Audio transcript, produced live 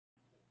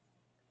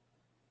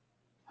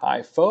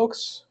Hi,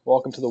 folks.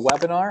 Welcome to the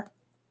webinar.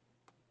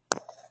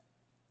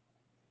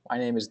 My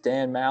name is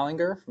Dan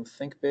Mallinger from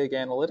Think Big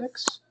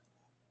Analytics.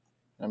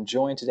 And I'm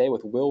joined today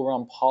with Will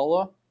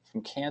Rompala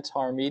from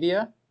Kantar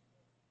Media.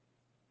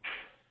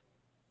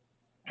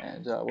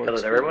 And Hello,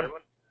 everyone.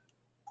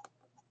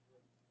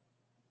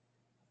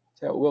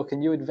 So, Will,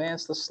 can you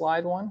advance the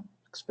slide one?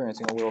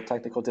 Experiencing a little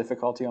technical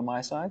difficulty on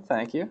my side.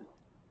 Thank you.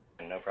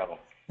 No problem.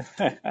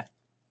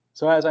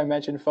 So as I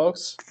mentioned,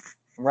 folks,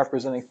 I'm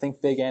representing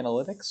Think Big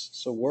Analytics.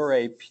 So we're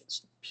a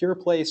pure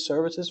play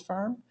services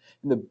firm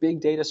in the big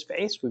data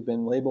space. We've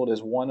been labeled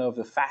as one of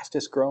the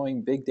fastest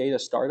growing big data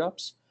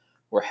startups.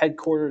 We're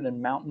headquartered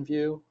in Mountain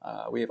View.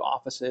 We have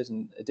offices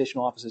and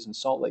additional offices in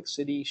Salt Lake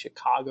City,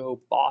 Chicago,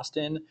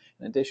 Boston,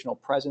 an additional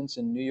presence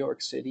in New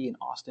York City and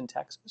Austin,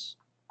 Texas.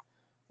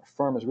 Our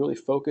firm is really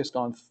focused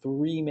on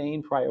three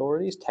main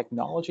priorities: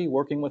 technology,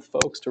 working with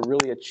folks to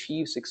really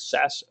achieve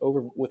success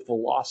with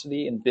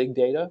velocity and big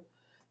data;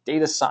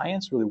 data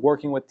science, really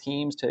working with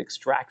teams to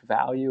extract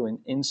value and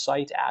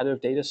insight out of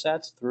data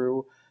sets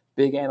through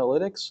big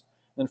analytics;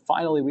 and then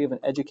finally, we have an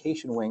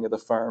education wing of the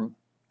firm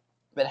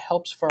that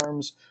helps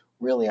firms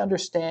really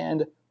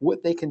understand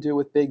what they can do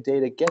with big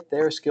data, get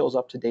their skills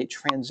up to date,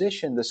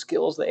 transition the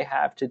skills they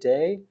have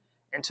today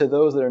into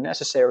those that are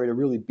necessary to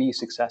really be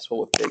successful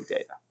with big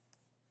data.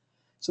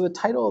 So the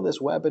title of this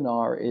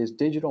webinar is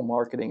Digital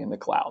Marketing in the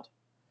Cloud.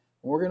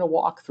 And we're going to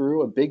walk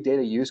through a big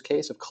data use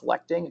case of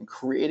collecting and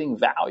creating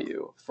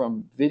value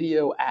from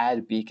video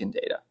ad beacon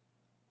data.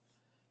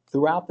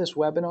 Throughout this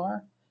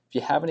webinar, if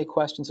you have any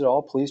questions at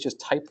all, please just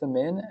type them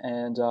in,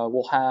 and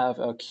we'll have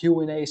a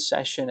Q&A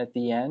session at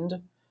the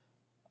end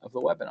of the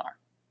webinar.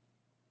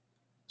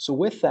 So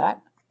with that,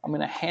 I'm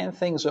going to hand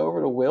things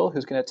over to Will,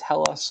 who's going to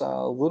tell us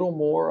a little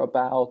more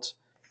about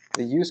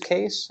the use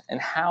case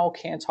and how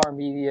Kantar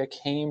Media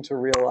came to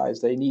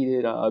realize they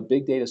needed a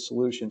big data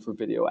solution for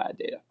video ad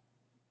data.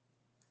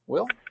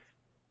 Will?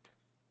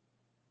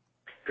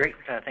 Great.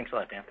 Thanks a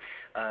lot, Dan.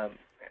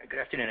 Good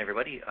afternoon,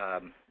 everybody.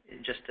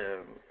 Just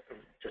a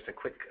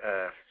quick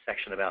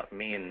section about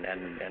me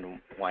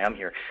and why I'm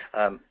here.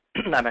 I'm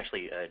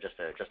actually just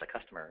a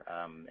customer,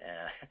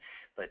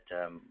 but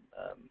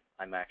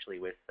I'm actually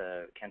with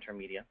Kantar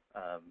Media.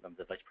 I'm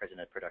the Vice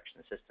President of Production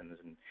and Systems,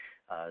 and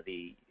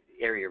the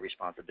area of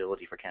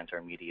responsibility for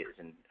Kantar Media is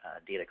in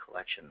data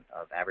collection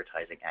of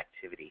advertising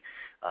activity.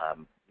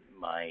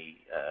 My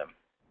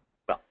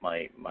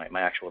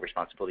actual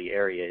responsibility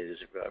area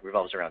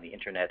revolves around the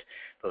internet,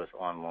 both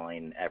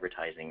online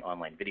advertising,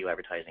 online video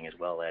advertising, as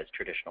well as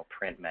traditional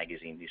print,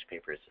 magazine,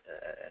 newspapers,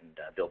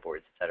 and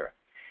billboards, etc.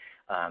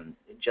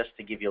 Just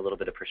to give you a little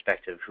bit of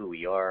perspective who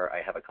we are,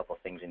 I have a couple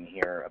things in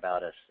here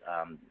about us.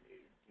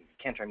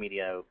 Kantar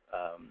Media,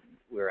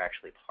 we're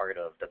actually part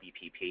of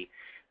WPP,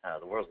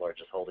 the world's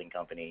largest holding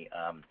company.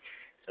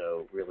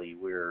 So really,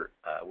 we're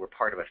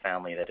part of a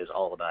family that is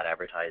all about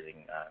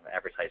advertising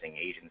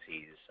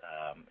agencies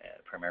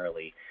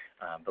primarily,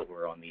 but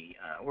we're on the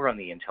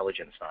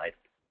intelligence side.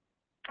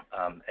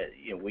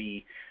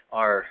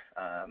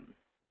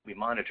 We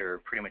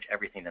monitor pretty much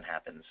everything that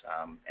happens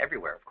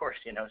everywhere, of course,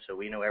 so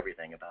we know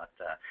everything about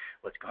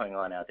what's going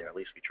on out there. At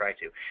least we try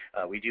to.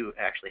 We do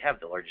actually have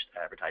the largest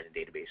advertising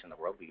database in the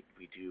world. We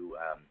do.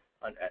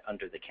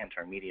 Under the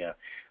Kantar Media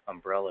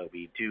umbrella,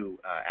 we do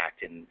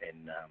act in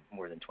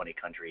more than 20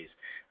 countries.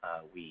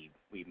 We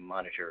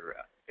monitor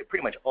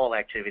pretty much all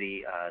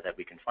activity that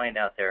we can find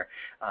out there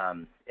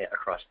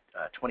across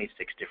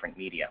 26 different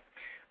media.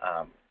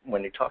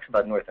 When we talk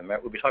about North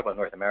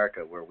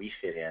America, where we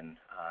fit in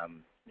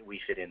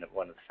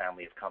one of the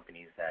family of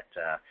companies that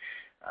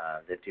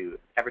do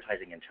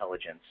advertising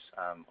intelligence.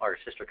 Our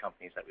sister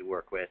companies that we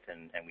work with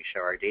and we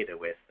share our data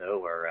with,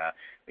 though, are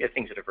we have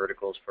things that are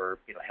verticals for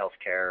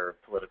healthcare,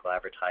 political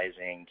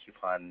advertising,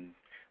 coupon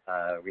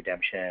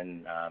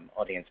redemption,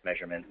 audience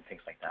measurement, and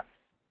things like that.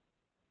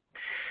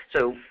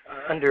 So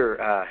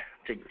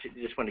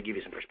just want to give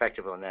you some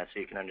perspective on that, so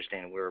you can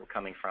understand where we're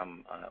coming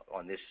from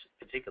on this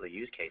particular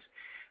use case.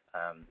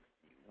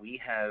 We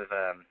have,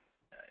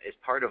 as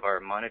part of our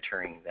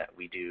monitoring that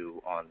we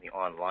do on the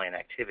online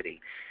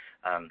activity,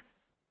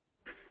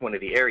 one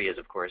of the areas,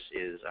 of course,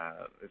 is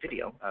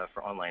video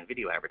for online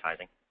video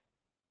advertising.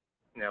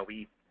 Now,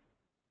 the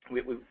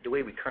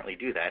way we currently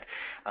do that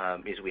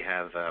is we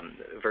have a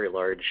very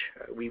large.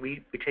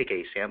 We take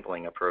a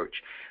sampling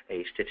approach,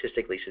 a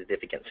statistically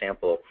significant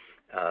sample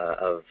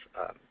of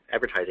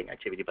advertising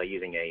activity by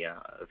using a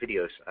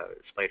video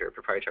spider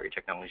proprietary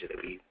technology that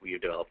we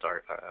developed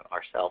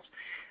ourselves,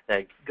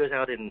 that goes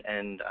out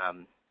and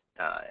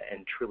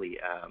truly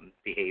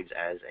behaves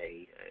as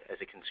a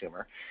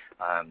consumer,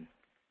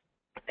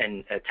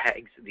 and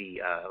tags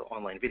the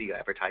online video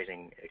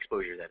advertising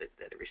exposure that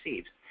it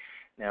receives.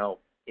 Now,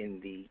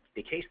 in the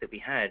case that we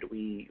had,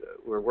 we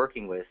were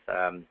working with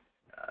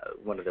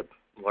one of the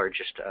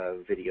largest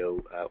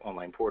video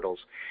online portals,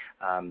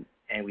 and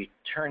it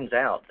turns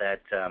out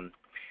that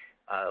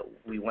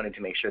we wanted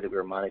to make sure that we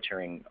were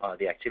monitoring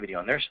the activity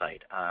on their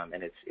site,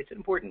 and it's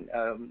important.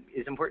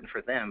 It's important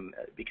for them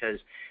because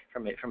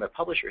from a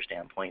publisher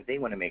standpoint, they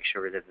want to make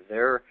sure that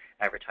their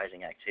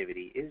advertising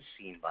activity is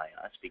seen by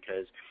us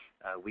because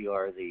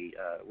we're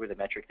the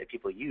metric that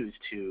people use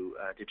to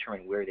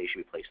determine where they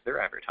should place their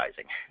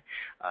advertising.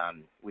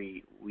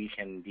 We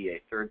can be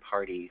a third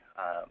party,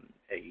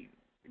 a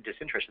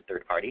disinterested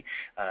third party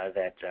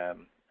that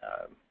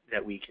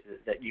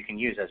you can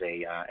use as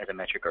a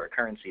metric or a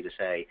currency to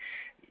say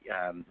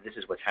this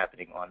is what's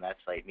happening on that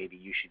site. Maybe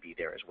you should be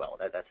there as well.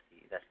 That's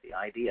the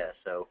idea.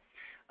 So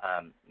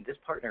this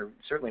partner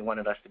certainly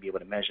wanted us to be able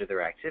to measure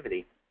their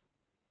activity.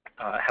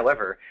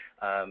 However,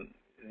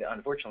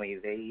 unfortunately,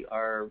 they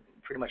are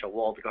pretty much a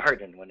walled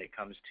garden when it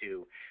comes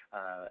to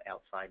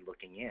outside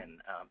looking in.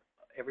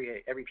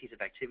 Every piece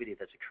of activity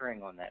that's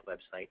occurring on that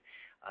website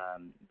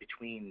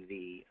between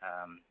the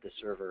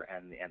server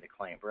and the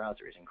client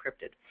browser is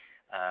encrypted,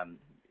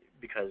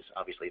 because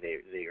obviously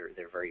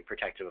they're very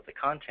protective of the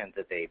content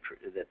that they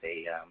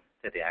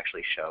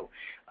actually show,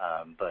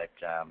 but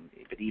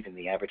even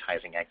the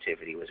advertising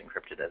activity was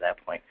encrypted at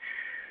that point.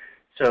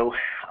 So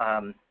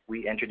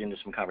we entered into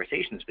some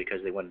conversations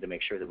because they wanted to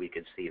make sure that we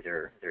could see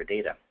their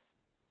data.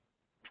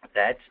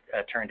 That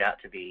turned out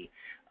to be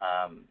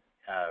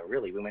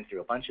really, we went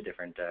through a bunch of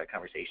different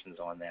conversations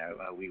on there.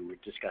 We were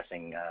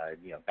discussing,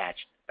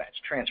 batch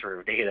transfer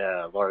of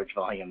data, large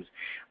volumes,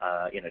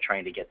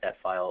 trying to get those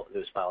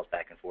files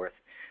back and forth,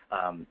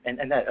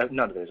 and that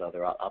none of those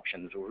other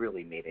options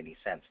really made any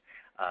sense.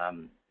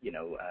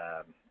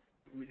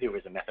 There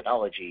was a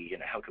methodology.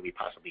 How could we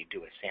possibly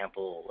do a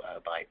sample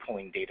by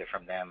pulling data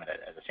from them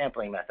as a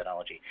sampling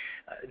methodology?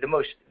 The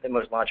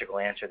most logical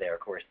answer there, of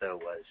course, though,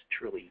 was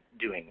truly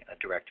doing a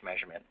direct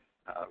measurement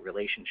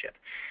relationship.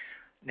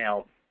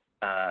 Now,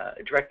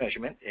 direct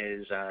measurement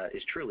is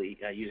truly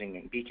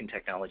using beacon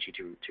technology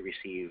to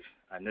receive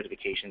a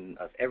notification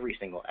of every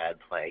single ad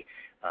play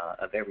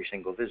of every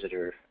single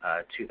visitor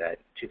to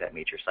that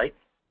major site.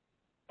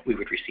 We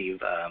would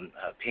receive a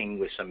ping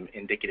with some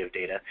indicative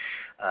data,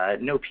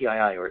 no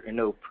PII or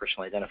no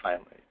personally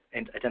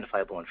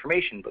identifiable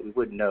information, but we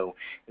would know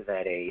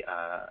that a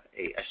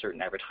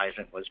certain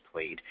advertisement was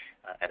played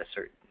at a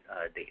certain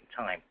date and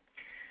time.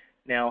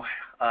 Now,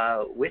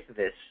 with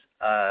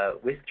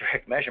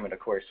direct measurement, of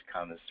course,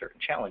 comes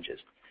certain challenges,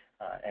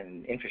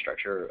 and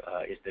infrastructure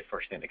is the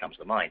first thing that comes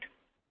to mind.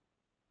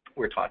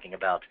 We're talking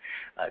about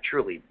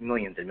truly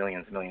millions and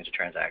millions and millions of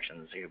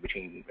transactions,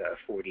 between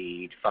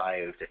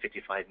 45 to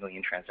 55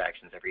 million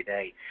transactions every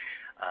day.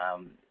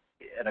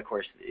 And of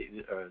course,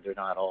 they're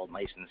not all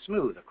nice and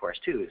smooth, of course,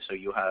 too. So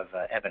you have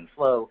ebb and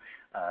flow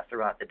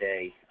throughout the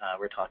day.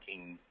 We're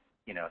talking,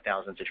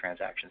 thousands of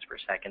transactions per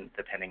second,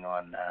 depending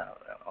on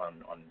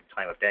the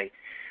time of day.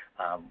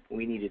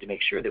 We needed to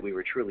make sure that we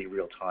were truly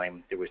real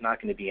time. There was not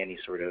going to be any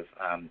sort of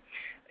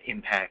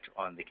impact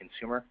on the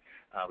consumer.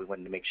 We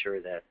wanted to make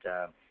sure that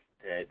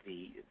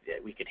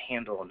we could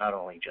handle not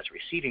only just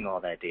receiving all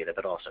that data,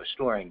 but also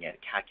storing it,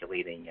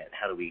 calculating it.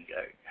 How do we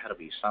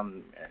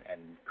sum and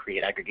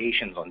create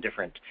aggregations on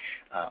different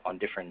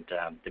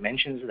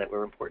dimensions that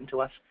were important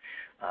to us?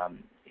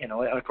 And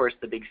of course,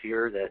 the big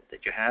fear that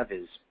you have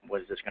is,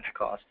 what is this going to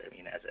cost? I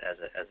mean,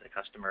 as a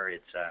customer,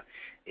 it's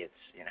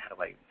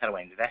how do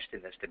I invest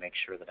in this to make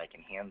sure that I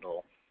can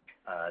handle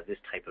this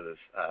type of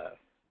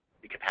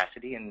the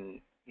capacity,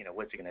 and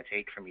what's it going to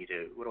take for me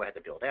to, what do I have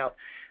to build out,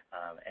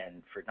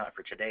 and not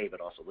for today,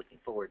 but also looking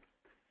forward.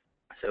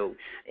 So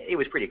it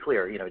was pretty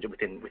clear,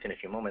 within a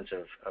few moments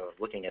of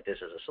looking at this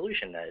as a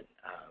solution, that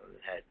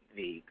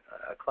the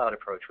cloud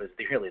approach was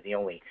really the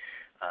only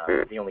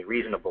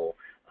reasonable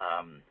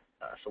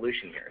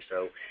solution here.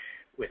 So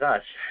with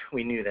us,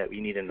 we knew that we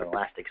needed an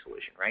elastic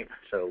solution, right?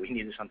 So we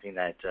needed something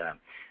that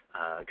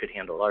could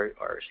handle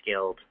our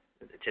scaled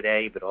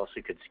today, but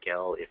also could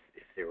scale if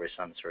there was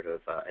some sort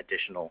of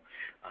additional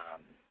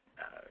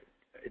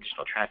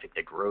traffic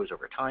that grows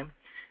over time.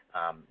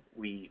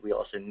 We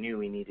also knew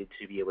we needed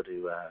to be able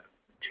to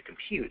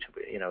compute.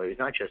 It was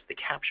not just the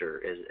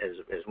capture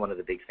as one of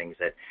the big things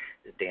that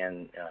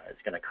Dan is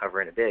going to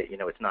cover in a bit.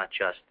 It's not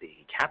just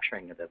the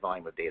capturing of the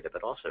volume of data,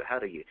 but also how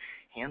do you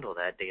handle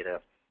that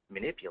data,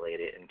 manipulate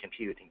it, and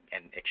compute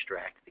and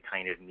extract the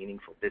kind of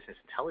meaningful business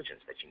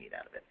intelligence that you need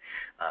out of it.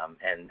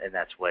 And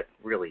that's what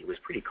really was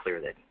pretty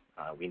clear that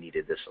we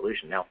needed this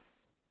solution. Now,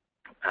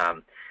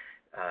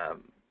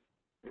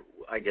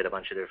 I did a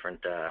bunch of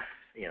different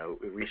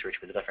research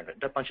with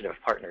a bunch of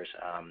different partners,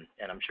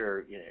 and I'm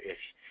sure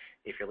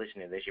if you're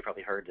listening to this, you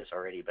probably heard this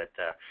already, but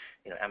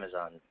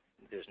Amazon,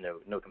 there's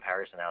no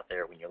comparison out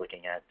there when you're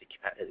looking at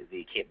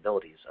the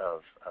capabilities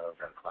of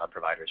cloud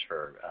providers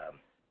for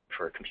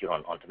compute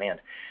on demand.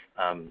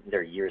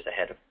 They're years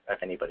ahead of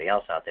anybody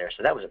else out there,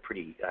 so that was a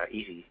pretty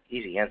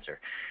easy answer.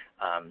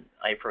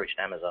 I approached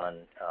Amazon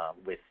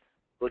with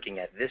looking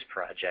at this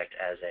project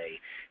as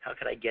how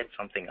could I get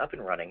something up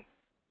and running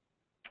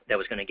that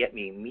was going to get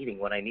me meeting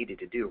what I needed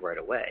to do right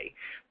away,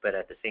 but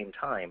at the same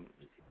time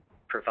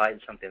provide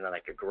something that I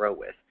could grow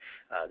with.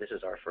 This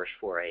is our first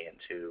foray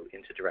into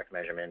direct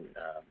measurement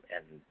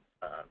and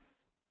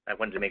I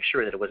wanted to make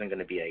sure that it wasn't going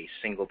to be a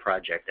single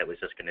project that was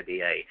just going to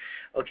be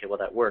okay, well,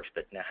 that works,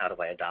 but now how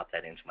do I adopt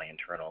that into my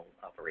internal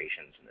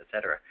operations, and et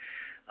cetera.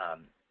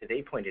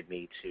 They pointed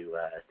me to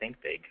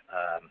Think Big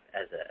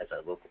as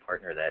a local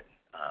partner that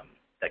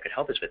could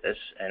help us with this,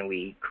 and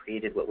we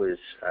created what was,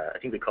 I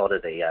think we called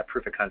it a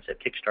proof of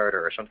concept Kickstarter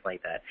or something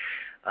like that,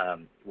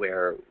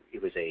 where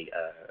it was a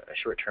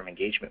short-term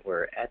engagement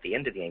where at the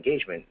end of the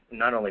engagement,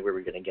 not only were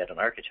we going to get an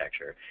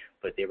architecture,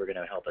 but they were going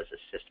to help us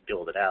assist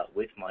build it out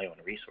with my own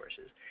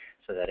resources,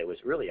 so that it was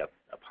really a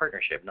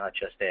partnership, not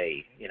just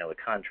a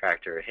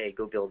contractor, hey,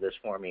 go build this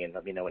for me and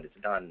let me know when it's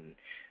done,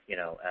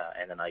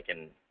 and then I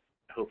can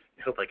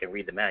hope I can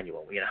read the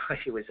manual. It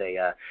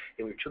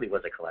truly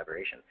was a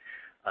collaboration.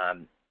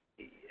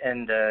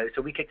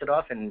 So we kicked it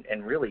off,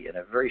 and really in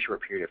a very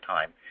short period of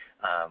time,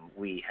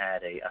 we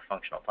had a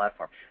functional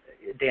platform.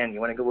 Dan, you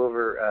want to go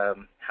over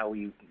how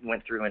we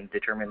went through and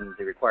determined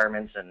the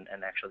requirements and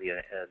actually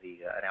the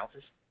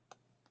analysis?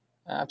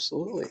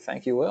 Absolutely.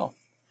 Thank you, Will.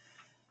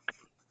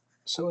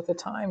 So at the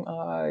time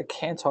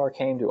Kantar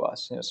came to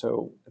us,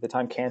 so at the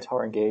time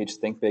Kantar engaged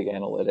Think Big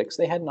Analytics,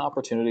 they had an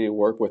opportunity to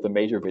work with a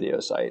major video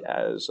site,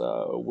 as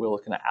Will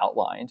kind of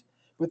outlined,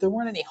 but there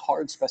weren't any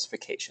hard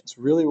specifications.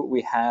 Really what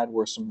we had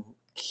were some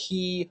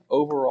key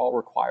overall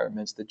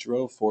requirements that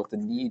drove forth the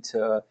need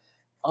to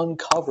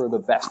uncover the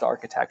best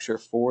architecture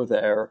for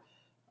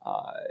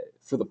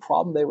for the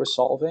problem they were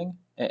solving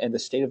and the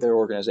state of their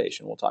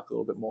organization. We'll talk a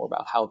little bit more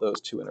about how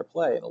those two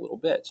interplay in a little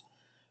bit.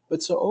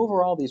 But so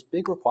overall, these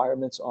big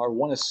requirements are,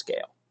 one is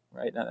scale,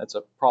 right? And that's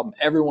a problem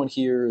everyone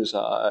hears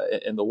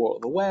in the world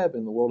of the web,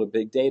 in the world of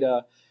big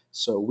data.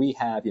 So we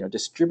have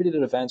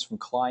distributed events from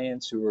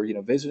clients who are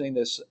visiting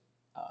this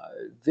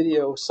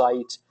video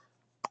site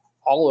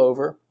all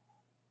over.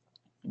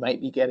 You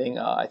might be getting,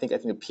 I think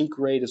the peak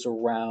rate is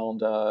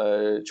around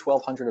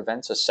 1,200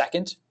 events a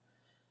second.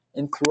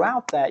 And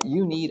throughout that,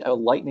 you need a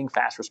lightning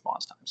fast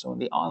response time. So in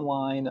the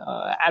online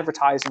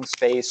advertising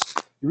space,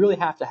 you really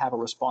have to have a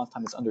response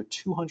time that's under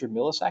 200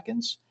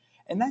 milliseconds.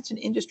 And that's an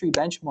industry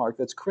benchmark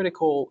that's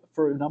critical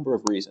for a number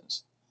of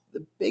reasons.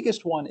 The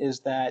biggest one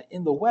is that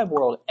in the web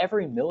world,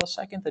 every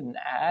millisecond that an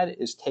ad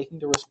is taking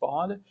to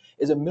respond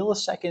is a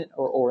millisecond,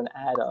 or an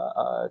ad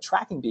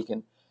tracking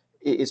beacon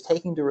is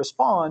taking to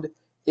respond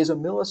is a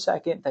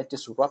millisecond that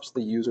disrupts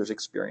the user's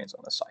experience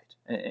on the site.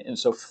 And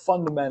so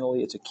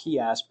fundamentally, it's a key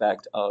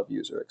aspect of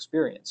user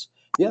experience.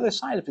 The other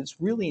side of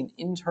it's really an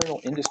internal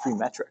industry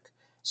metric.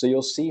 So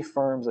you'll see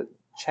firms that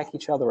check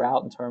each other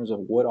out in terms of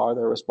what are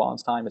their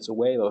response time. It's a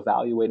way of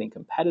evaluating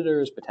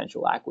competitors,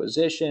 potential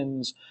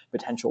acquisitions,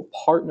 potential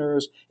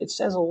partners. It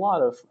says a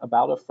lot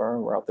about a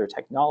firm, about their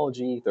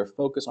technology, their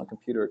focus on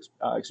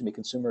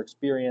consumer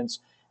experience,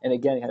 and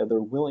again, kind of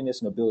their willingness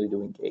and ability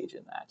to engage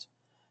in that.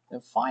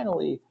 And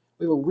finally,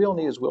 we have a real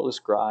need, as Will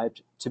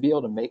described, to be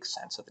able to make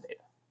sense of the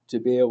data, to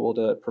be able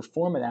to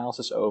perform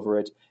analysis over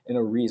it in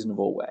a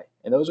reasonable way.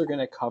 And those are going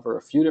to cover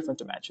a few different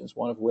dimensions,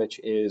 one of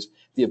which is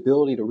the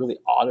ability to really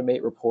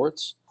automate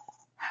reports,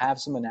 have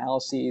some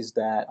analyses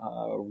that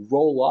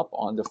roll up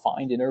on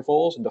defined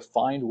intervals and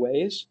defined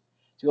ways,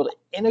 to be able to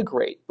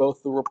integrate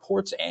both the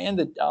reports and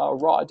the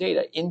raw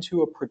data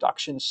into a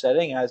production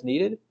setting as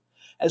needed,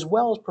 as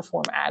well as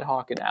perform ad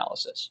hoc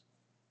analysis.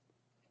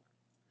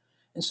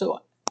 And so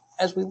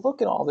as we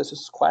look at all this,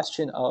 this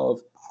question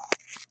of,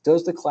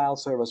 does the cloud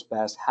serve us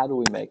best? How do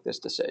we make this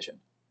decision?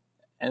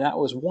 And that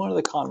was one of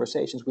the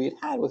conversations we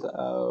had with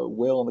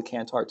Will and the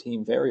Kantar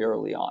team very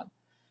early on.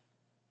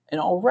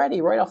 And already,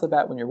 right off the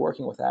bat, when you're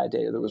working with ad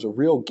data, there was a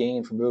real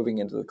gain from moving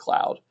into the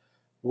cloud,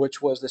 which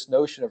was this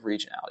notion of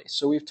regionality.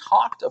 So we've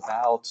talked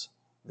about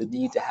the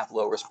need to have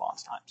low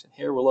response times. And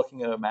here we're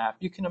looking at a map.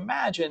 You can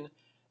imagine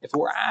if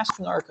we're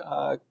asking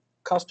our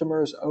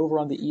customers over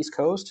on the East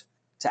Coast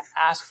to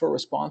ask for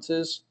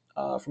responses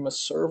from a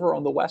server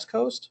on the West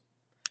Coast,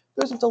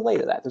 there's a delay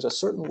to that. There's a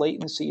certain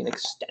latency and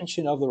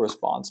extension of the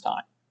response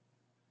time.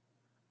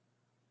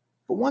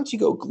 But once you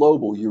go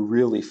global, you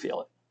really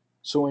feel it.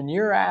 So when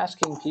you're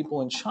asking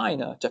people in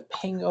China to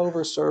ping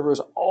over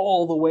servers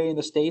all the way in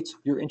the States,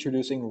 you're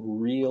introducing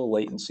real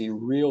latency,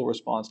 real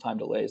response time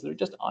delays that are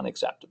just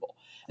unacceptable.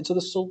 And so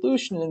the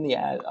solution in the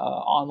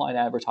online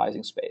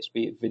advertising space,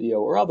 be it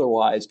video or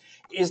otherwise,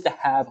 is to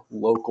have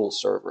local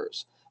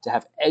servers, to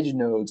have edge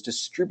nodes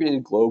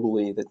distributed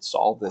globally that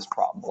solve this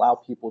problem, allow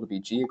people to be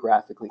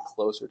geographically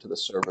closer to the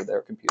server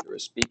their computer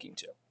is speaking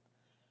to.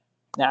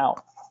 Now,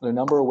 there are a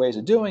number of ways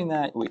of doing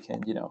that. We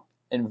can,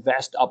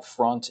 invest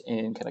upfront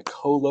in kind of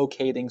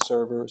co-locating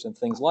servers and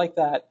things like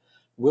that.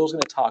 Will's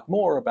going to talk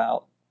more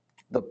about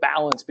the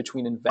balance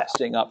between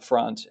investing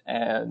upfront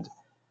and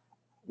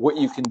what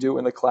you can do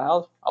in the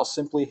cloud. I'll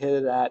simply hit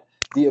it at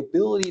the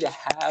ability to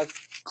have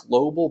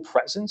global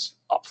presence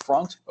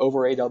upfront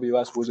over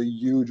AWS was a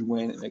huge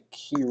win and a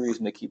key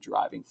reason to keep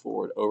driving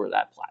forward over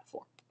that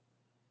platform.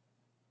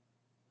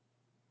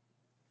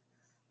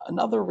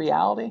 Another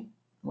reality,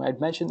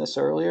 I'd mentioned this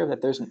earlier,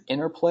 that there's an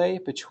interplay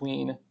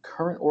between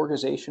current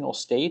organizational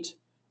state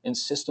and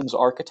systems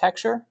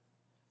architecture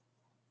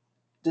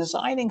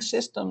designing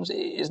systems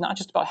is not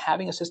just about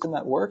having a system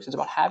that works, it's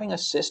about having a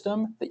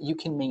system that you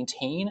can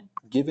maintain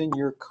given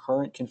your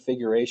current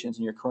configurations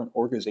and your current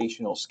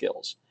organizational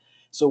skills.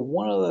 So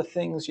one of the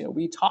things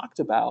we talked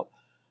about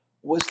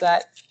was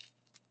that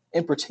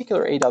in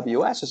particular,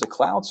 AWS as a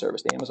cloud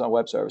service, the Amazon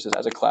Web Services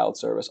as a cloud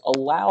service,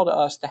 allowed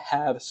us to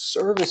have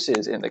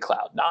services in the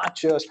cloud, not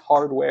just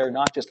hardware,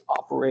 not just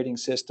operating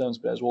systems,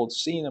 but as we'll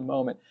see in a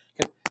moment,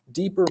 kind of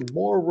deeper,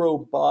 more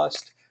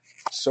robust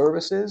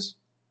services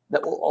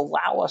that will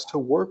allow us to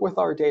work with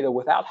our data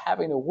without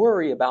having to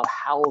worry about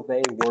how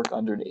they work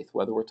underneath,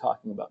 whether we're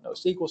talking about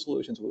NoSQL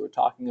solutions, whether we're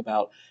talking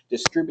about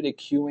distributed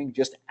queuing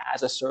just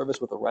as a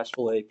service with a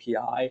RESTful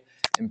API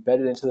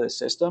embedded into the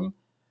system,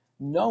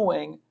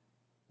 knowing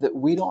that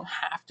we don't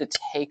have to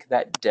take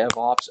that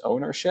DevOps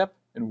ownership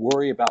and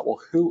worry about, well,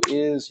 who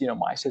is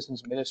my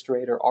systems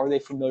administrator? Are they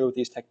familiar with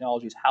these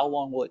technologies? How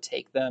long will it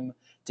take them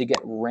to get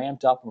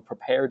ramped up and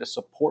prepared to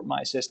support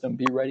my system,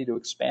 be ready to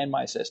expand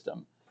my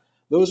system?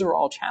 Those are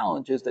all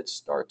challenges that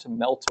start to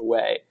melt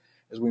away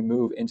as we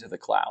move into the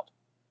cloud.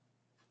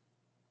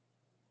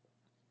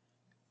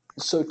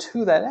 So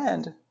to that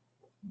end,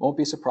 won't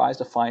be surprised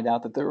to find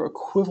out that there are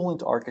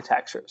equivalent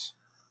architectures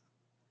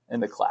in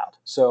the cloud.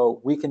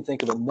 So we can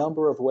think of a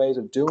number of ways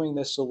of doing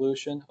this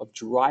solution, of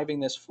driving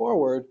this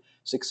forward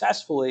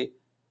successfully,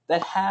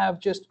 that have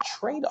just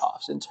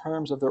trade-offs in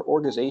terms of their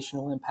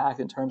organizational impact,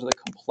 in terms of the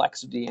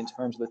complexity, in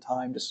terms of the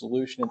time to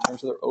solution, in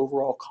terms of their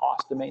overall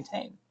cost to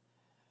maintain.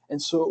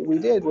 And so what we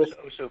did with...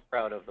 I'm so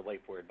proud of the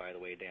whiteboard, by the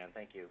way, Dan.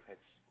 Thank you.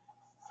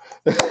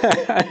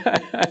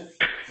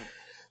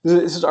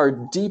 This is our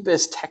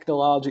deepest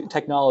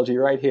technology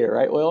right here,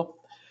 right, Will?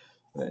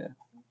 Yeah.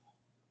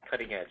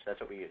 Cutting edge,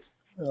 that's what we use.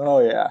 Oh,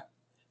 yeah.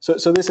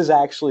 So this is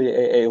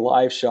actually a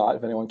live shot,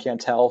 if anyone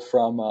can't tell,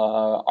 from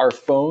our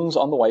phones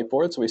on the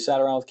whiteboard. So we sat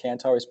around with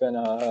Kantar. We spent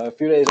a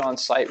few days on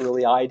site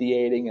really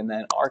ideating and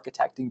then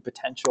architecting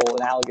potential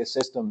analogous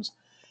systems.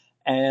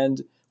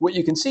 And what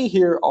you can see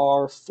here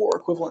are 4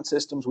 equivalent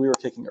systems we were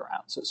kicking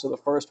around. So the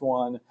first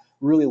one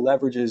really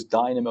leverages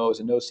Dynamo as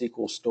a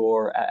NoSQL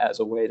store as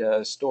a way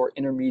to store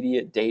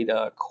intermediate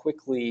data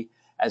quickly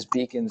as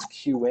beacons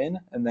queue in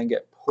and then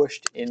get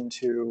pushed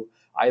into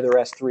either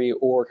S3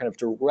 or kind of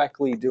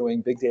directly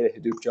doing big data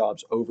Hadoop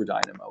jobs over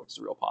Dynamo, which is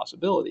a real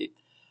possibility.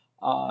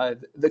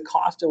 The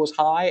cost was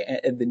high,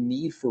 and the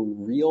need for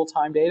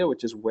real-time data,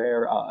 which is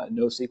where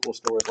NoSQL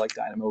stores like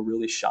Dynamo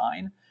really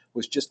shine,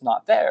 was just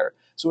not there.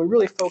 So we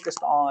really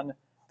focused on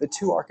the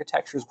 2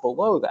 architectures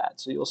below that.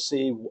 So you'll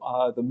see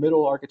the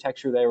middle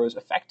architecture there is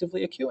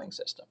effectively a queuing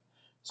system.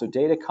 So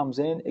data comes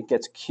in, it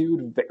gets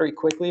queued very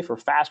quickly for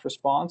fast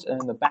response,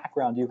 and in the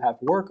background you have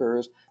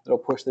workers that'll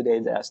push the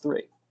data to S3.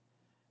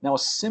 Now a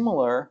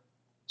similar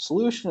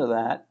solution to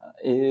that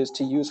is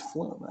to use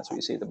Flume. That's what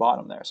you see at the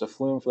bottom there. So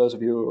Flume, for those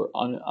of you who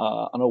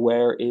are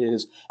unaware,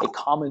 is a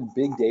common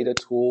big data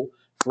tool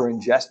for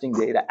ingesting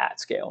data at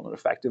scale, and it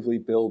effectively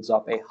builds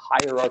up a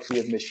hierarchy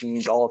of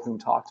machines, all of whom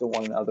talk to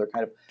one another,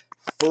 kind of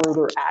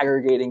further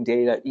aggregating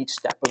data each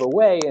step of the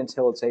way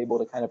until it's able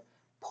to kind of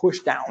push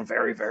down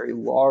very, very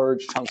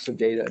large chunks of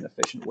data in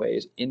efficient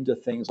ways into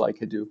things like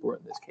Hadoop, or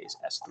in this case,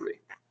 S3.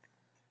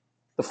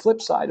 The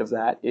flip side of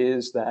that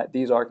is that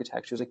these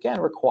architectures, again,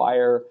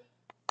 require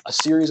a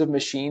series of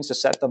machines to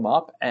set them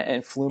up,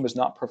 and Flume is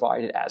not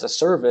provided as a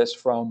service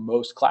from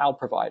most cloud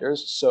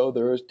providers, so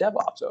there's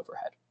DevOps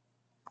overhead.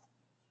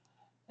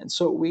 And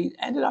so we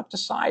ended up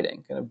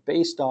deciding, kind of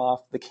based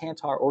off the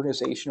Kantar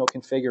organizational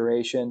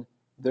configuration,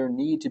 their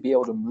need to be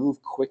able to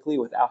move quickly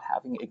without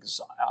having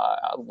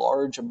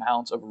large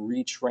amounts of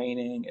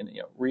retraining and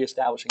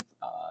reestablishing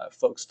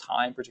folks'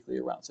 time,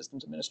 particularly around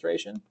systems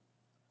administration.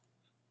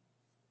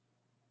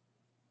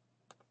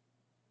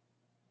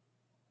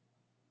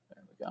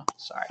 There we go,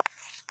 sorry.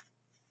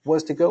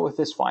 Was to go with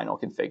this final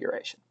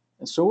configuration.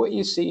 And so what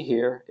you see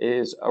here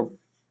is a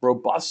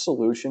robust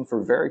solution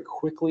for very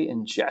quickly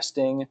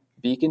ingesting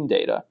beacon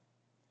data.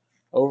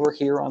 Over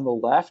here on the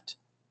left,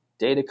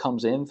 data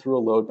comes in through a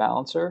load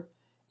balancer.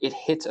 It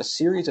hits a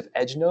series of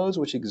edge nodes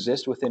which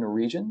exist within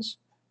regions.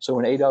 So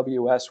in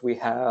AWS, we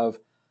have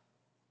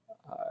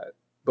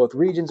both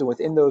regions, and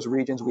within those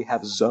regions, we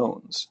have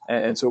zones.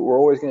 And so what we're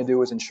always going to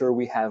do is ensure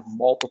we have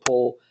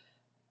multiple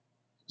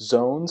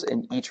zones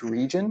in each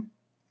region.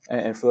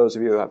 And for those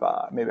of you who have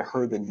maybe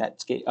heard the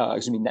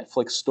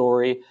Netflix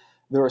story,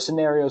 there are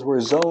scenarios where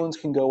zones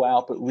can go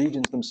out, but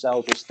regions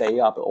themselves will stay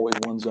up. Always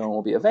one zone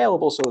will be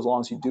available. So as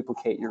long as you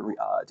duplicate your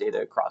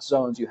data across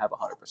zones, you have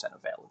 100%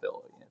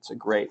 availability. It's a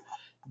great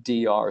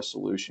DR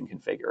solution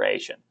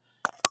configuration.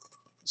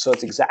 So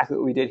it's exactly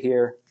what we did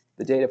here.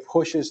 The data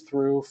pushes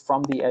through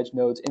from the edge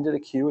nodes into the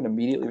queue and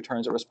immediately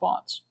returns a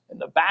response. In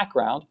the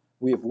background,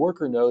 we have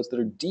worker nodes that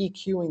are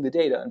dequeuing the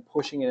data and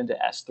pushing it into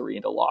S3,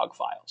 into log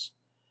files.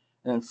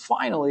 And then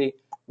finally,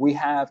 we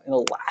have an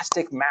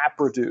elastic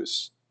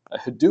MapReduce, a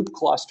Hadoop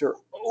cluster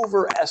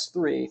over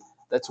S3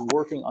 that's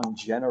working on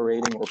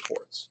generating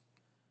reports.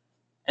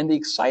 And the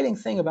exciting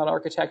thing about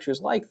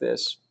architectures like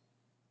this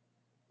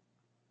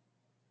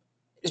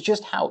is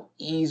just how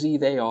easy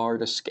they are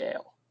to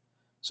scale.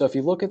 So if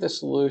you look at the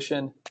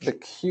solution, the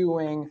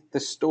queuing, the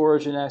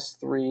storage in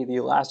S3, the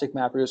elastic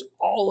MapReduce,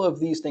 all of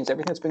these things,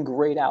 everything that's been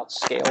grayed out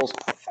scales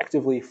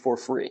effectively for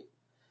free.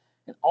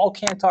 And all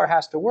Kantar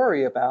has to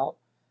worry about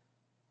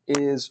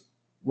is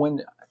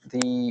when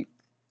the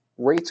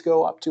rates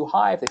go up too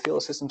high, if they feel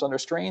the system's under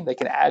strain, they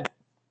can add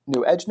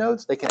new edge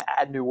nodes, they can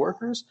add new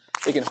workers,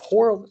 they can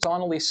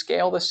horizontally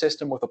scale the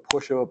system with a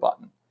push of a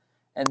button.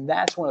 And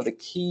that's one of the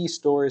key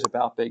stories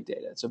about big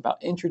data. It's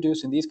about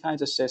introducing these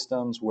kinds of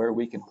systems where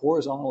we can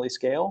horizontally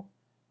scale.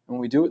 And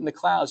when we do it in the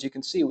clouds, you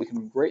can see we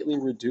can greatly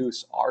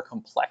reduce our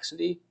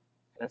complexity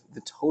and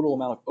the total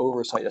amount of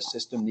oversight a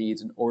system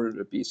needs in order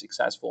to be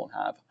successful and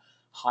have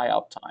high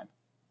uptime.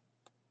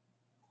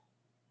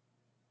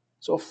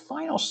 So a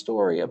final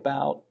story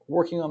about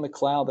working on the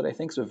cloud that I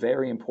think is a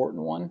very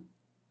important one.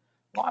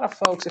 A lot of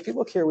folks, if you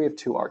look here, we have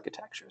two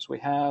architectures. We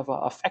have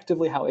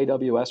effectively how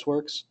AWS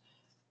works.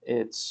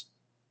 It's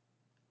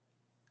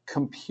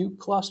compute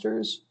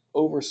clusters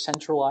over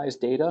centralized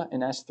data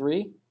in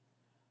S3.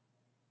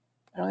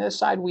 And on the other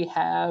side, we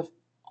have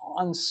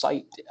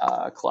on-site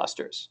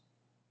clusters,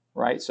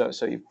 right? So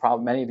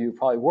many of you have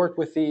probably worked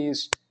with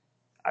these.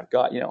 I've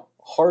got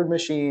hard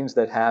machines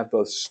that have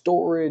both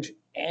storage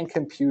and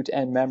compute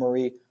and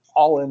memory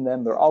all in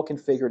them. They're all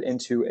configured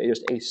into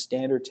just a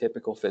standard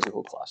typical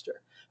physical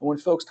cluster. And when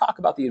folks talk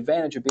about the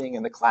advantage of being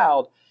in the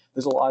cloud,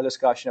 there's a lot of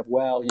discussion of,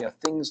 well,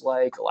 things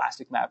like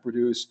elastic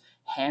MapReduce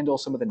handle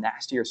some of the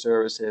nastier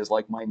services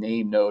like my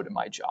name node and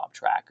my job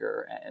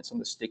tracker and some of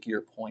the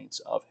stickier points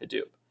of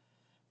Hadoop.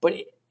 But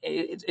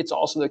it's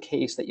also the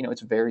case that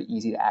it's very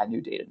easy to add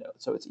new data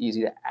nodes. So it's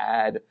easy to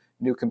add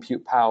new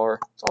compute power.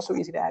 It's also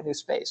easy to add new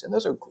space. And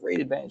those are great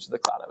advantages of the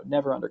cloud. I would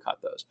never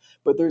undercut those.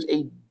 But there's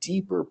a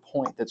deeper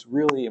point that's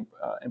really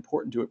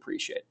important to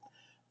appreciate.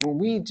 When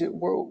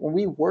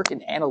we work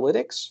in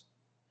analytics,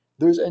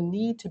 there's a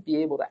need to be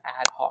able to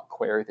ad hoc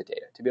query the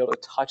data, to be able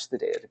to touch the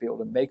data, to be able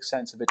to make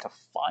sense of it, to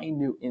find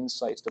new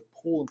insights, to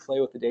pull and play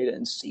with the data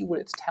and see what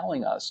it's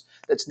telling us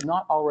that's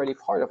not already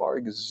part of our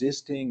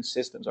existing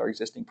systems, our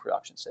existing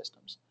production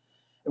systems.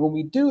 And when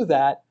we do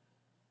that,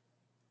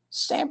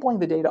 sampling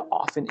the data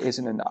often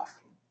isn't enough.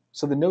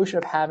 So the notion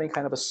of having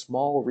kind of a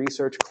small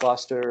research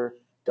cluster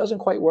doesn't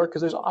quite work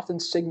because there's often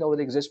signal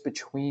that exists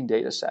between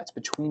data sets,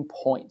 between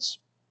points,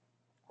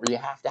 where you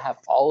have to have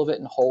all of it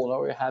in whole in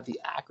order to have the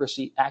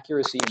accuracy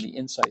and the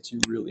insights you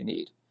really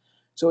need.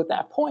 So at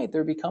that point,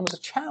 there becomes a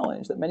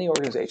challenge that many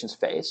organizations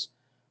face,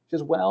 which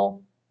is,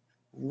 well,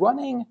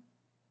 running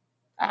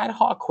ad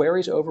hoc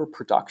queries over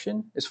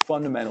production is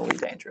fundamentally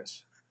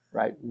dangerous,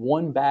 right?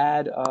 One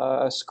bad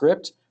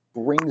script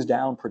brings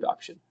down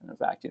production. And in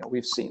fact,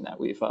 we've seen that.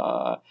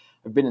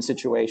 I've been in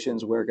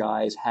situations where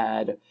guys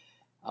had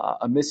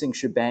a missing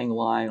shebang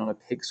line on a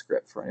pig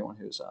script. For anyone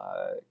who's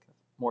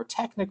more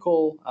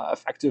technical,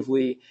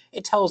 effectively,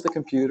 it tells the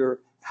computer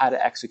how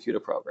to execute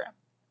a program.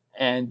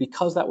 And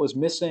because that was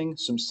missing,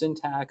 some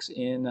syntax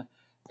in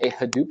a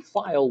Hadoop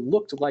file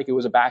looked like it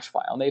was a bash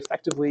file, and they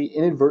effectively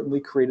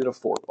inadvertently created a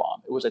fork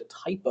bomb. It was a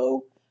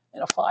typo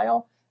in a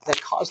file that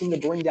caused them to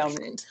bring down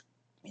an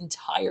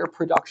entire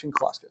production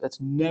cluster. That's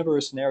never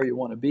a scenario you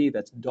want to be.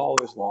 That's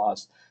dollars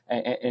lost,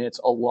 and it's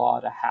a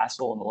lot of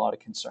hassle and a lot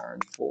of concern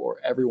for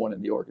everyone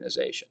in the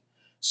organization.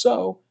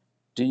 So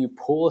do you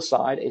pull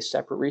aside a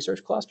separate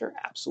research cluster?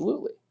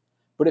 Absolutely.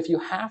 But if you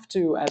have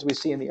to, as we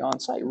see in the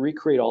on-site,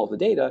 recreate all of the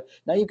data,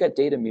 now you've got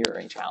data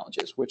mirroring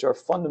challenges, which are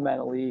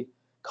fundamentally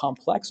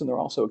complex and they're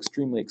also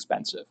extremely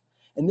expensive.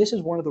 And this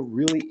is one of the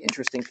really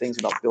interesting things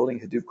about building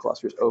Hadoop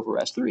clusters over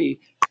S3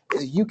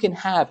 is you can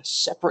have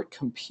separate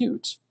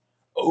compute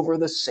over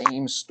the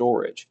same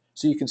storage.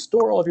 So you can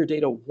store all of your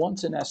data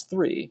once in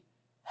S3,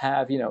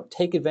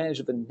 take advantage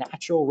of the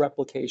natural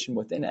replication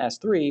within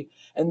S3,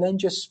 and then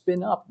just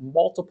spin up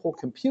multiple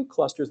compute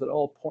clusters that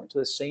all point to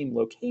the same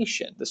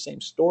location, the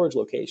same storage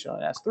location on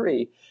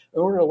S3, in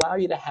order to allow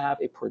you to have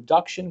a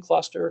production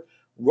cluster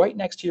right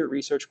next to your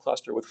research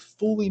cluster with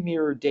fully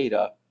mirrored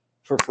data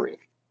for free.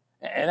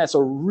 And that's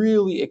a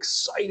really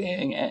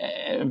exciting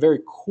and very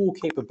cool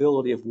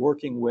capability of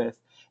working with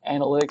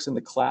analytics in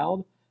the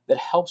cloud that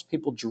helps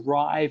people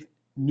drive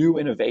new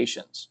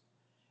innovations.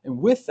 And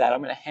with that,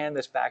 I'm going to hand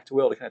this back to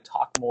Will to kind of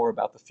talk more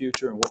about the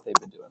future and what they've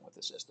been doing with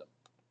the system.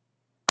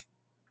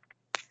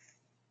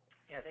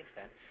 Yeah, thanks,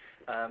 Ben.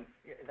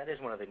 That is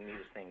one of the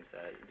neatest things.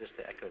 Just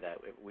to echo that,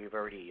 we've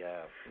already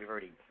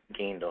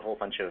gained a whole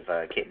bunch of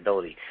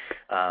capability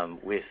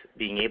with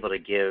being able to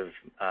give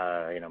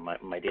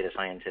my data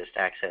scientist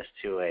access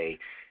to a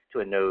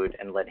node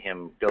and let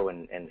him go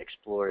and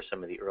explore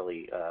some of the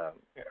early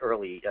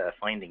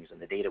findings in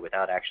the data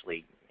without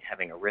actually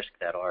having a risk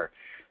that our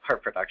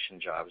production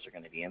jobs are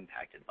going to be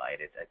impacted by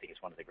it. I think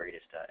it's one of the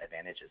greatest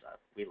advantages.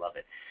 We love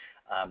it.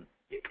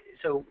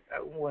 So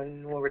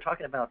when we're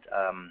talking about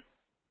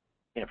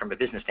from a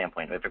business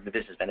standpoint, from a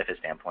business benefit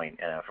standpoint,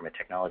 from a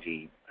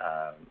technology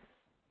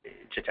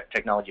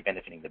technology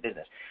benefiting the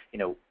business,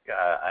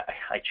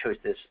 I chose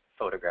this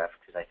photograph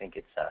because I think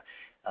it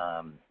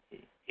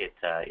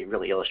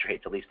really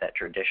illustrates at least that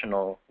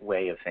traditional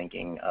way of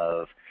thinking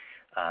of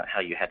how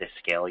you had to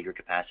scale your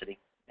capacity.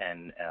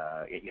 and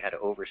you had to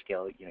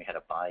overscale. You had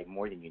to buy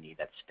more than you need.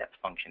 That step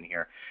function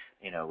here,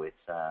 it's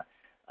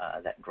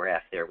that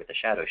graph there with the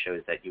shadow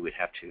shows that you would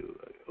have to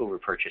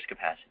over-purchase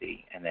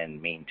capacity and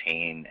then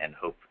maintain and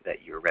hope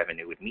that your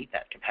revenue would meet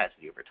that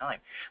capacity over time.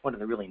 One of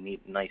the really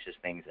nicest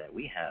things that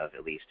we have,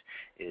 at least,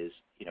 is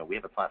we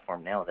have a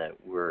platform now that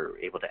we're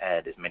able to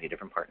add as many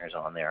different partners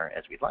on there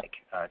as we'd like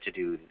to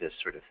do this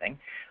sort of thing,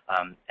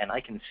 and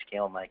I can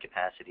scale my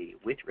capacity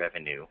with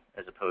revenue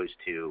as opposed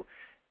to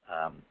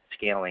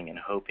scaling and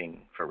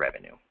hoping for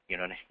revenue.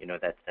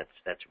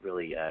 That's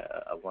really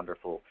a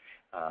wonderful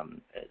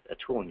a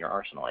tool in your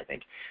arsenal, I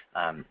think.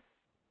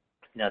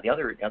 Now, the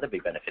other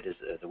big benefit is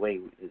the way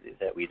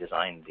that we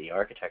designed the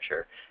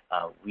architecture.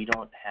 We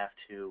don't have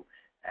to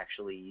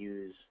actually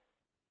use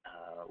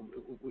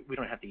we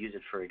don't have to use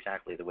it for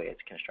exactly the way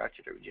it's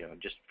constructed, or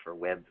just for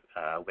web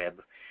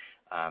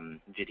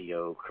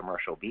video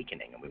commercial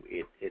beaconing.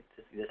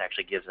 This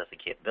actually gives us the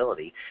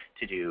capability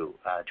to do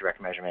direct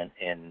measurement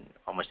in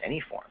almost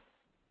any form.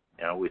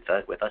 With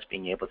us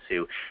being able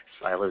to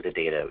silo the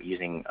data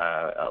using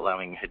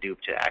allowing Hadoop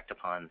to act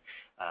upon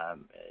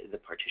the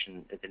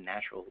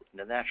natural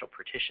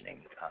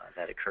partitioning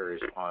that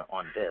occurs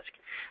on disk,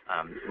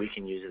 we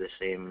can use the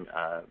same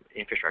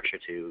infrastructure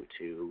to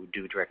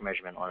do direct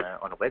measurement on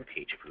a web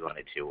page if we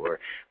wanted to,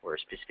 or a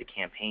specific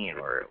campaign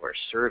or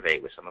survey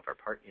with some of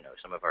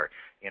our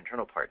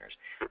internal partners.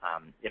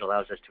 It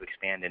allows us to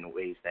expand in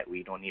ways that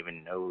we don't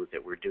even know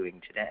that we're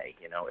doing today.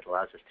 It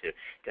allows us to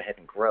go ahead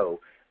and grow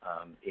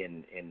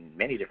in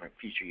many different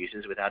future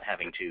uses without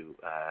having to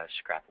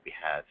scrap what we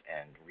have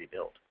and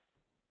rebuild.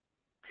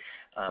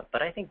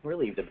 But I think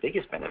really the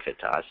biggest benefit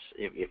to us,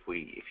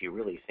 if you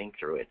really think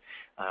through it,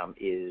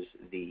 is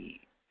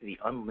the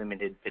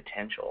unlimited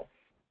potential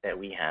that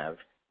we have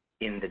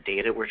in the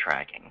data we're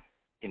tracking,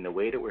 in the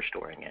way that we're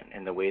storing it,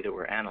 in the way that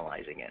we're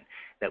analyzing it,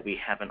 that we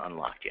haven't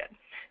unlocked yet.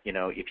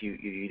 If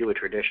you do a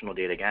traditional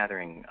data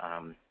gathering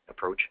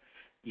approach,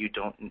 you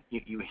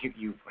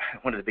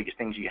one of the biggest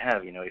things you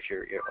have, if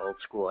you're old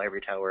school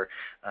ivory tower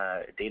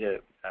data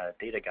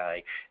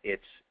guy,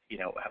 it's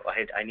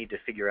I need to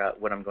figure out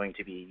what I'm going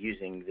to be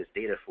using this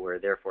data for,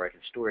 therefore I can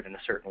store it in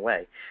a certain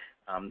way.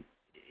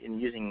 In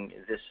using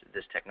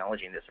this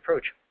technology and this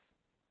approach,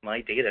 my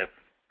data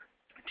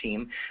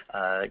team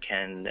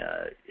can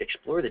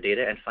explore the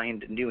data and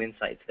find new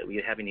insights that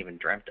we haven't even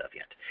dreamt of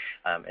yet.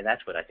 And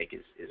that's what I think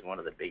is one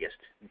of the biggest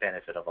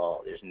benefit of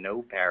all. There's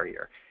no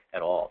barrier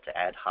at all to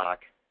ad hoc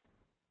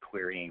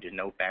querying. There's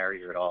no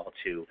barrier at all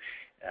to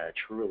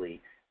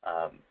truly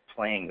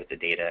playing with the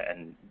data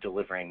and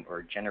delivering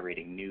or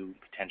generating new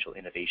potential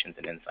innovations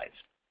and insights.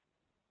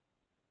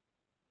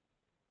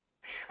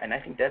 And I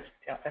think that's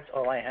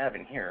all I have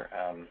in here.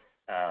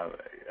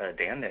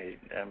 Dan,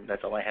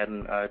 that's all I had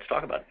to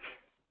talk about.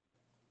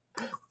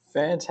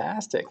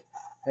 Fantastic.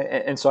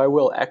 And so I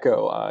will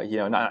echo,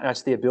 not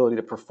just the ability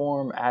to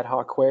perform ad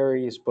hoc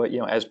queries, but,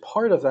 as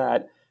part of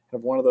that, kind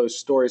of one of those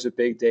stories of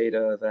big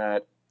data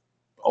that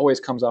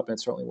always comes up, and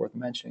it's certainly worth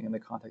mentioning in the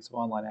context of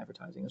online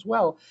advertising as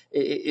well,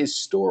 is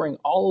storing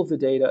all of the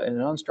data in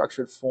an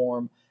unstructured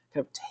form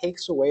kind of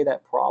takes away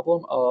that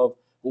problem of,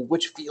 well,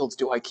 which fields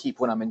do I keep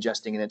when I'm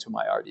ingesting it into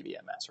my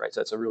RDBMS, right? So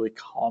that's a really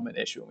common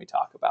issue when we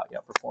talk about,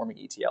 performing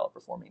ETL or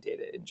performing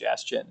data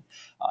ingestion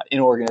in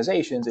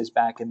organizations. Is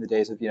back in the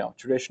days of,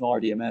 traditional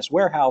RDMS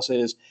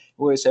warehouses,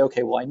 we always say,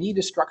 okay, well, I need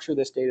to structure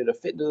this data to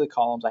fit into the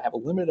columns. I have a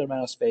limited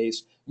amount of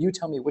space. You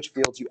tell me which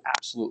fields you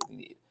absolutely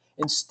need.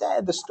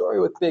 Instead, the story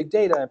with big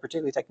data, and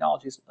particularly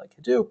technologies like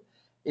Hadoop,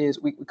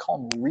 is we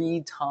call them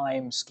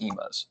read-time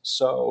schemas.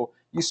 So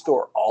you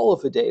store all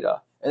of the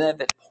data, and then at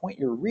that point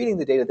you're reading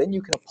the data, then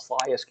you can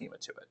apply a schema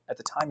to it. At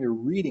the time you're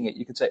reading it,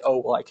 you can say, oh,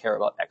 well, I care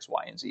about X,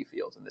 Y, and Z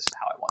fields, and this is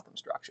how I want them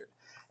structured.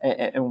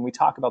 And when we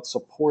talk about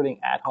supporting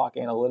ad hoc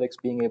analytics,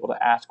 being able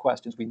to ask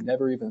questions we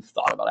never even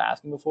thought about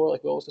asking before,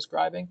 like Will was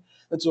describing,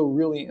 that's a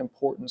really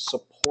important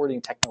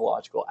supporting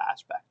technological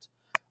aspect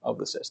of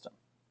the system.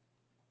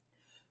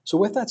 So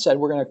with that said,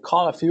 we're going to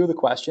call a few of the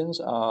questions.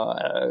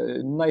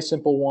 A nice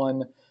simple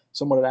one.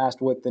 Someone had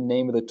asked what the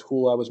name of the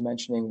tool I was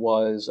mentioning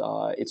was.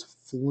 It's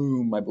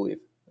Flume, I believe.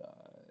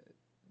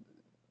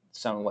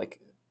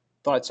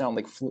 Thought it sounded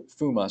like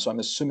Fuma, so I'm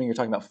assuming you're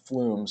talking about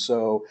Flume.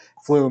 So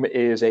Flume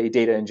is a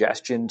data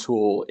ingestion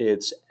tool.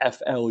 It's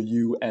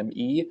Flume,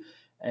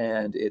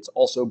 and it's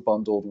also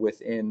bundled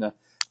within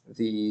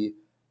the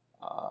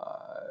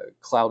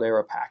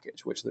Cloudera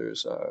package, which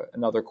there's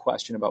another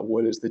question about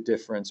what is the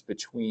difference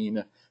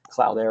between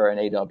Cloudera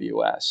and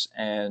AWS.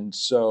 And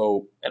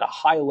so at a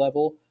high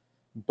level,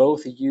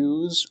 both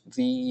use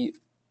the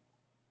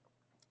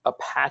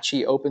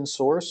Apache open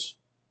source.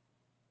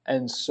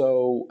 And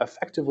so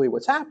effectively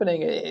what's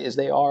happening is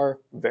they are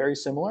very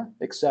similar,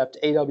 except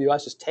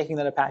AWS is taking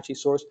that Apache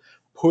source,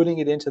 putting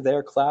it into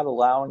their cloud,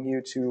 allowing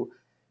you to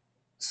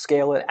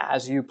scale it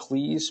as you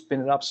please, spin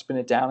it up, spin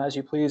it down as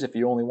you please. If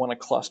you only want to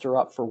cluster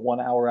up for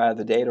 1 hour out of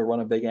the day to run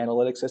a big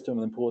analytics system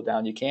and then pull it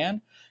down, you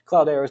can.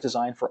 Cloudera is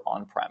designed for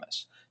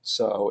on-premise.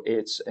 So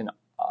it's an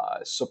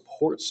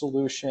support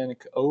solution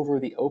over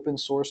the open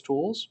source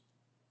tools.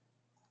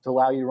 to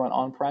allow you to run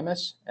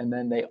on-premise. And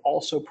then they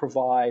also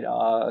provide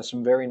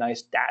some very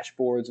nice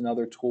dashboards and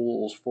other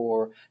tools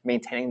for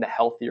maintaining the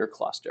healthier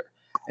cluster.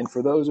 And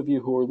for those of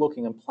you who are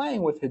looking and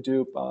playing with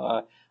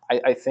Hadoop,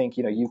 I think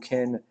you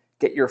can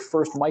get your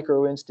first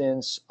micro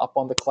instance up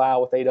on the cloud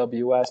with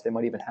AWS. They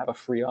might even have a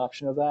free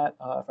option of that,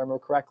 if I remember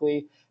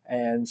correctly.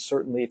 And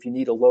certainly, if you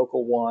need a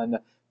local one,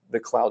 the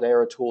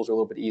Cloudera tools are a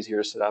little bit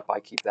easier to set up. I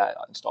keep that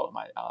installed on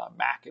my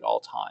Mac at all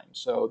times.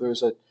 So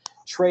there's a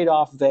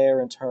trade-off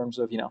there in terms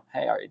of,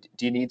 hey,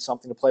 do you need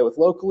something to play with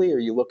locally? Or are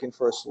you looking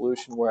for a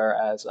solution where,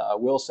 as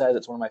Will says,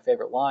 it's one of my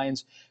favorite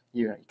lines,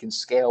 you can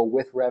scale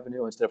with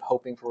revenue instead of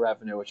hoping for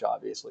revenue, which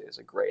obviously is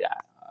a great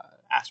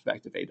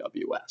aspect of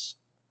AWS.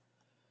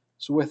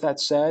 So with that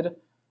said,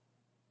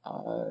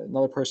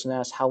 another person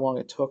asked how long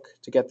it took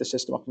to get the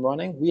system up and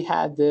running. We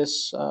had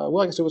this,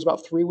 I guess it was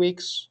about 3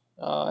 weeks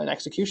in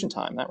execution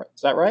time.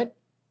 Is that right?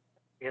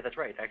 Yeah, that's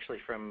right. Actually,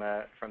 from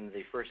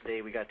the first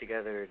day we got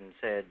together and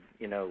said,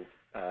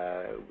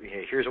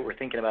 here's what we're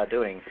thinking about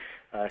doing,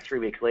 3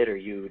 weeks later,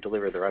 you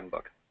delivered the run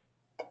book.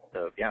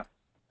 So, yeah.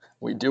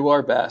 We do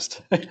our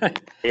best.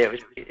 Yeah,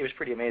 it was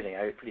pretty amazing,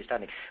 pretty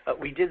astounding.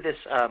 We did this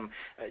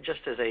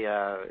just as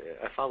a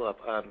follow-up.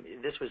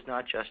 This was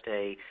not just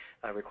a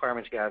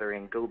requirements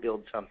gathering, go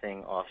build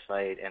something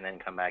off-site, and then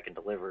come back and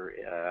deliver.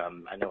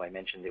 I know I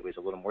mentioned it was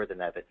a little more than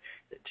that, but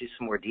to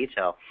some more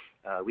detail,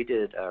 we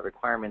did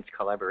requirements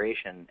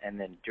collaboration, and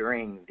then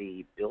during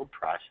the build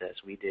process,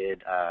 we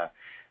did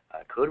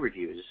code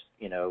reviews,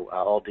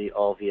 all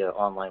via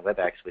online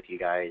WebEx with you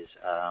guys,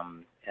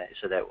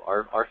 so that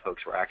our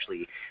folks were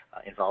actually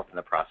involved in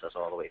the process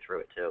all the way through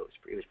it too.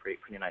 It was pretty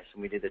nice.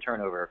 When we did the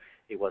turnover,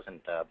 it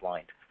wasn't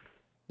blind.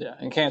 Yeah,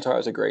 and Kantar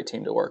is a great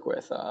team to work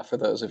with. For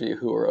those of you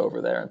who are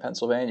over there in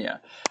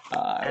Pennsylvania,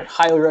 I would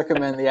highly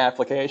recommend the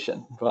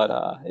application.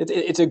 But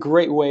it's a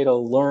great way to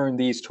learn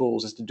these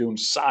tools, is to do them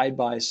side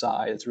by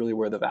side. It's really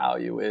where the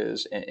value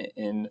is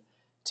in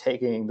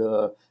taking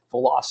the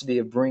velocity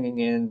of bringing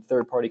in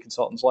third-party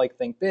consultants like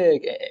Think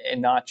Big,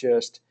 and not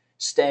just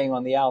staying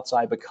on the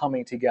outside, but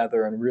coming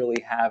together and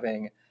really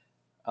having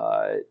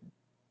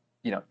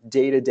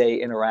day-to-day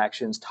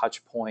interactions,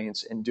 touch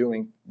points, and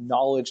doing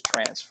knowledge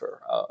transfer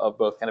of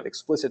both kind of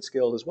explicit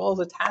skills as well as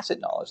the tacit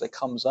knowledge that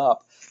comes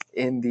up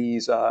in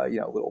these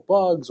little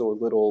bugs or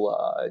little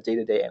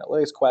day-to-day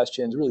analytics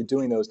questions, really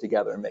doing those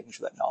together and making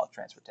sure that knowledge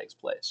transfer takes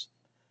place.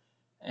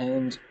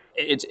 And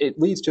it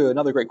leads to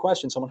another great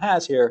question someone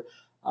has here.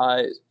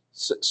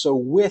 So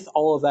with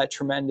all of that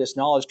tremendous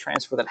knowledge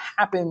transfer that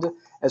happened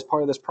as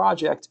part of this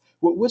project,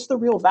 what's the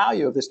real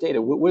value of this data?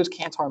 What is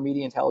Kantar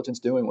Media Intelligence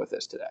doing with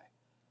this today?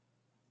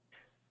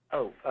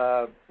 Oh,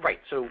 right.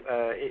 So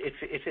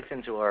it fits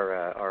into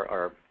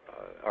our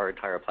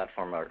entire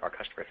platform, our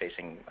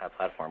customer-facing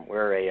platform.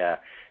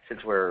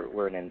 Since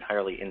we're an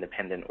entirely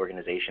independent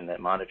organization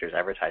that monitors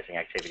advertising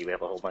activity, we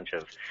have a whole bunch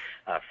of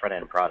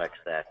front-end products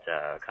that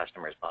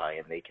customers buy,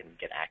 and they can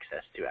get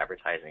access to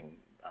advertising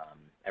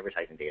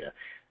data.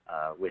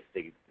 With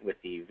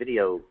the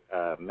video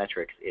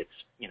metrics, it's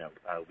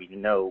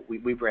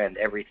we brand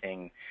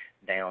everything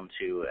down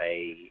to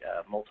a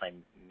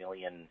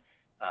multi-million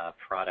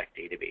product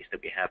database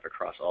that we have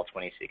across all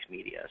 26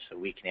 media. So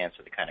we can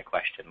answer the kind of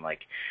question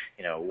like,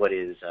 what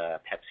is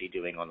Pepsi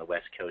doing on the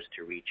West Coast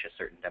to reach a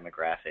certain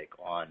demographic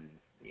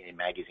in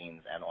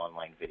magazines and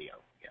online video?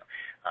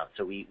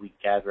 So we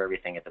gather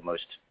everything at the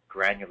most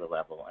granular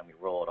level, and we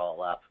roll it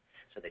all up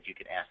so that you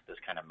can ask those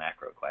kind of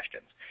macro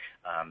questions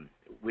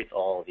with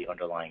all the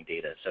underlying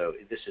data. So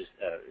this is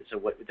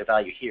what the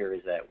value here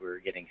is, that we're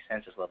getting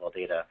census level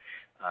data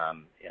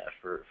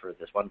for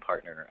this one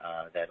partner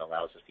that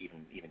allows us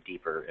even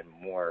deeper and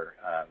more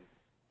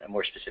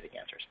specific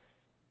answers.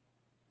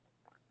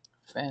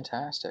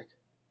 Fantastic.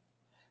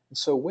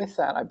 So with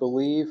that, I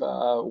believe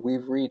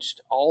we've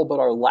reached all but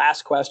our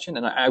last question,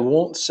 and I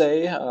won't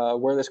say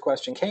where this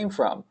question came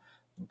from,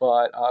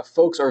 but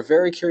folks are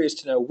very curious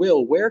to know,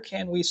 Will, where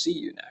can we see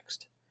you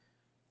next?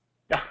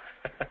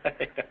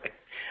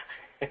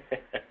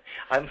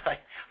 I'm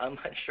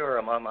not sure.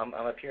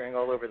 I'm appearing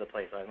all over the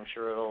place. I'm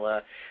sure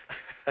it'll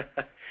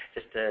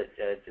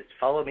just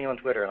follow me on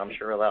Twitter, and I'm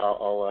sure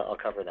I'll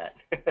cover that.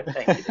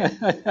 Thank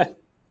you, Dan.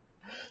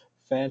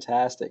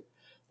 Fantastic.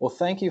 Well,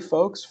 thank you,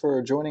 folks,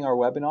 for joining our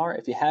webinar.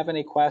 If you have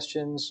any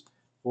questions,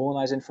 Will and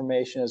I's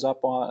information is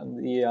up on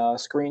the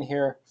screen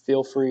here.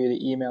 Feel free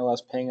to email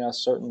us, ping us,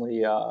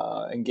 certainly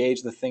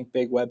engage the Think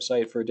Big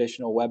website for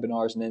additional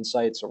webinars and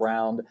insights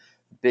around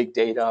big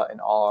data and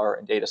R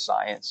and data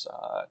science.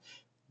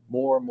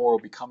 More and more will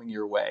be coming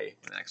your way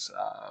in the next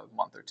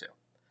month or two.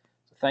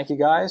 So thank you,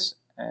 guys,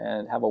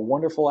 and have a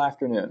wonderful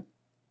afternoon.